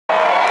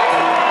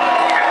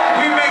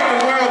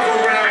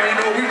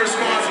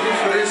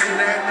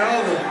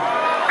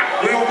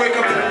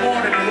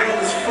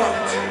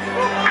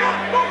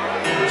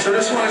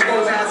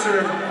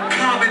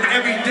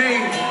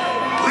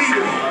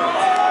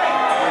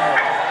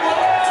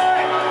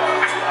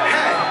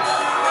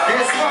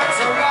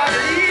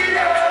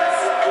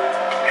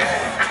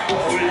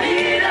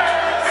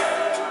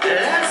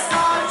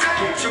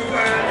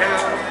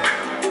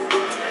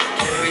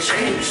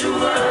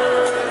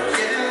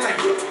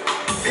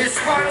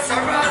ones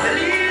are all the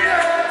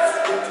leaders.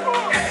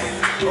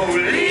 Oh,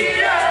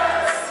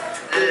 leaders.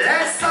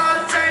 Let's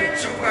all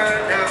change the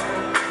world now.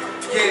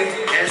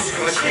 Yeah, let's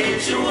go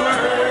change the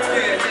world.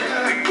 Yeah.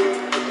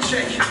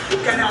 Check.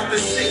 Got out the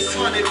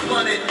 600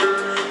 blunted.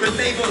 The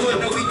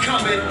neighborhood know we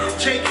coming.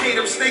 Jake hate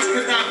him, snakes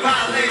could not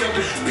violate him.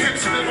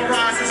 Pimps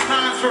memorize his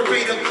lines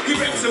verbatim. He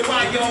rips a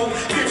YO.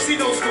 Pimps, he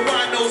knows the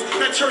winos.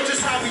 That church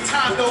is how we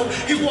tie though.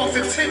 He walks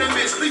in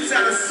tenements, sleeps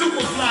at a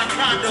super fly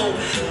condo.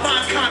 My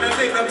kind of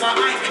nigga, my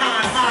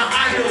icon, my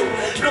idol.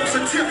 No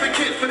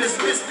certificate for this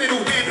misfit who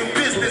handle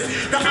business.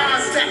 The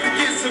odds stacked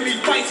against him, he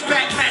fights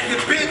back, packing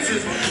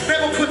Benzes.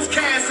 Never puts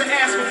cash and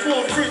ass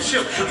before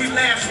friendship. He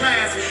laughs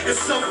last, and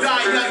some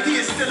die young,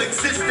 he is still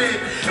existing.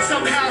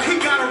 Somehow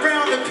he got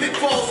around the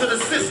pitfalls of the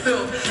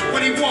system.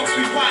 When he walks,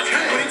 we watch.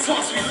 When he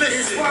talks, we listen.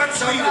 This one's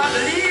for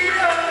the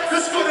leaders.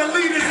 This for the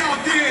leaders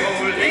out there.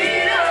 Oh,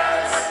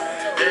 leaders.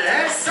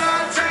 Let's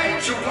all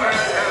change the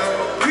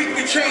world. We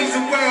can change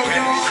the world,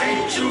 y'all.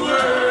 Change the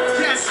world.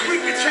 Yes,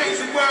 we can change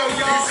the world,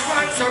 y'all. This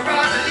one's for the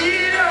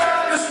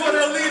leaders. This for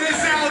the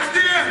leaders out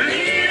there.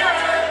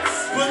 Leaders.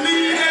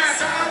 Believe that.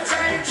 Let's all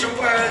change the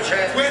world.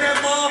 Where that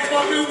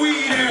motherfucking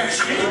weed at?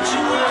 Change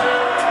the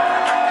world.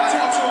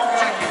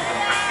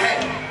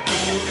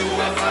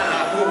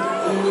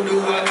 Who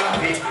do I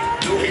copy?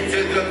 Look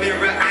into the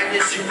mirror and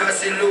you see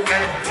what's it look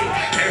at me.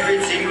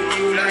 Everything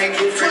you like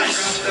is fresh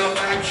off the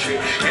factory.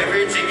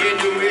 Everything you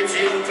do it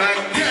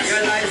impact me.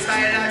 Your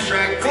lifestyle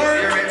attract me.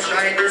 Parents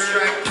try to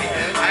distract me.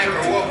 I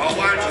grew up, I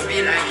want to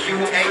be like you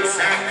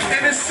exactly.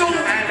 And as soon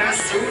as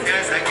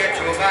I get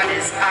over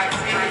this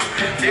acting,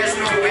 there's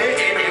no way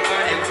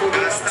anybody could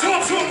have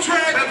stopped.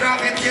 The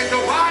gravity to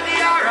all the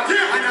aura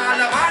and all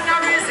the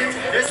mannerism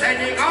is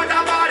sending out the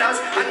borders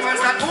and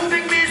once that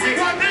moving busy.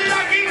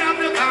 Locking up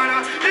the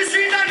corner, the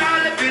street and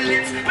all the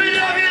buildings. We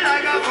love you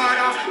like a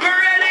father. We're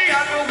ready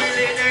and we're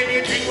willing.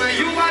 Anything when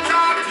you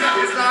attack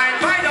is like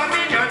by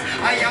dominion.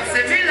 I have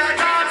similar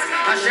thoughts.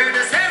 I share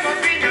the same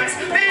opinions.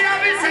 Me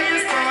have been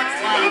saying thoughts.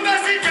 The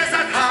messages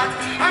at heart.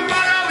 I'm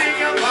following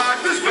your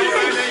path.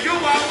 Wherever you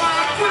are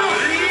walk.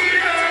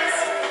 Leaders.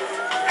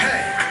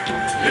 Hey.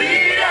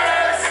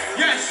 Leaders.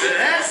 Yes.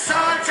 Let's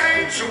all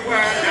change the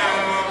world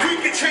now. We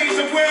can change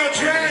the world,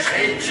 Dre.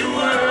 Change the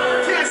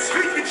world. Yes,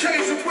 we can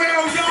change the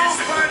world, y'all. This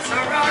one's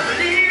for all the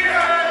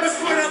leaders. This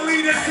for the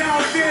leaders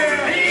out there.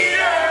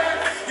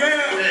 Leaders.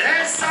 Yeah.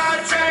 Let's all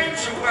change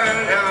the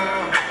world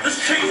now. Let's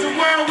change the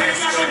world. We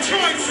got no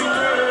choice.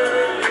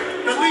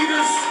 The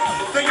leaders,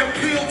 they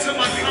appeal to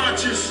my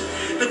conscience.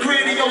 The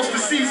grandiose, the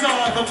Caesar,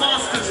 the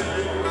monsters.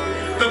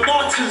 The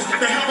martyrs,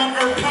 the hell on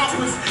earth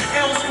poppers,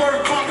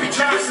 Ellsworth, Poppy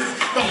Johnsons,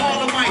 the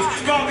Harlemites,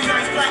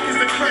 Garveyites, black as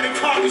the credit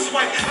card we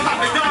swipe,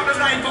 popping down the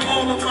night for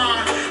all of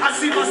mine. I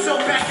see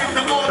myself back in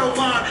the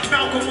Autobahn,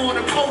 Malcolm on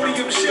the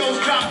podium,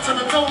 shells drop to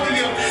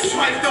linoleum,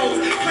 swipe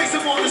those, place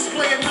them on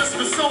display in the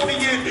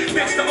Smithsonian,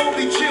 next to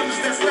only gems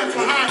that's left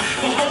behind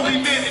for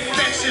holy men,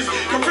 infectious,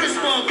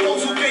 charisma of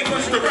those who gave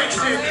us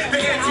direction, the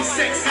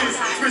anti-sexes,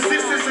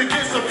 resistance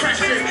against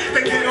oppression,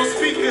 the ghetto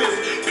speakers,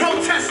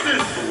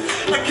 protesters,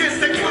 against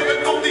the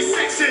colored only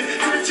section,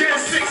 to the jail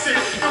section,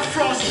 the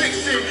frost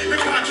fiction, the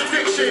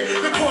contradiction,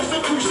 the course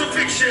of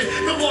crucifixion,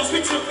 the laws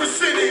we took for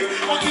sinning,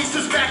 on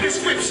Easter's back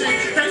inscription,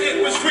 that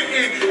it was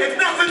written, and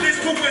nothing is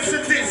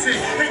coincidence.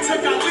 They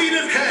took our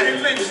leaders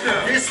and lynched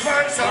them. This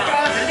one's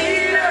about the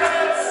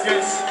leaders.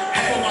 Yes,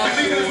 for my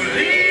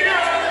leaders.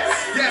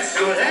 Yes,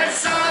 so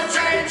let's all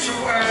change the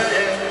world.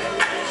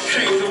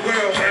 Change the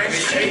world, man.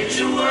 Change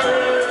the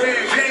world.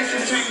 Yeah,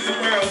 change the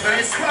world, man.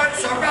 This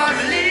one's about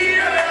the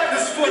leaders.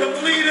 This for the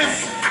leaders.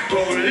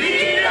 For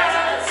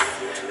leaders.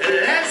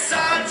 Let's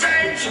all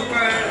change the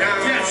world now.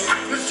 Yes,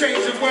 let's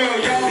change the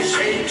world, y'all.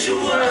 Change the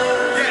world.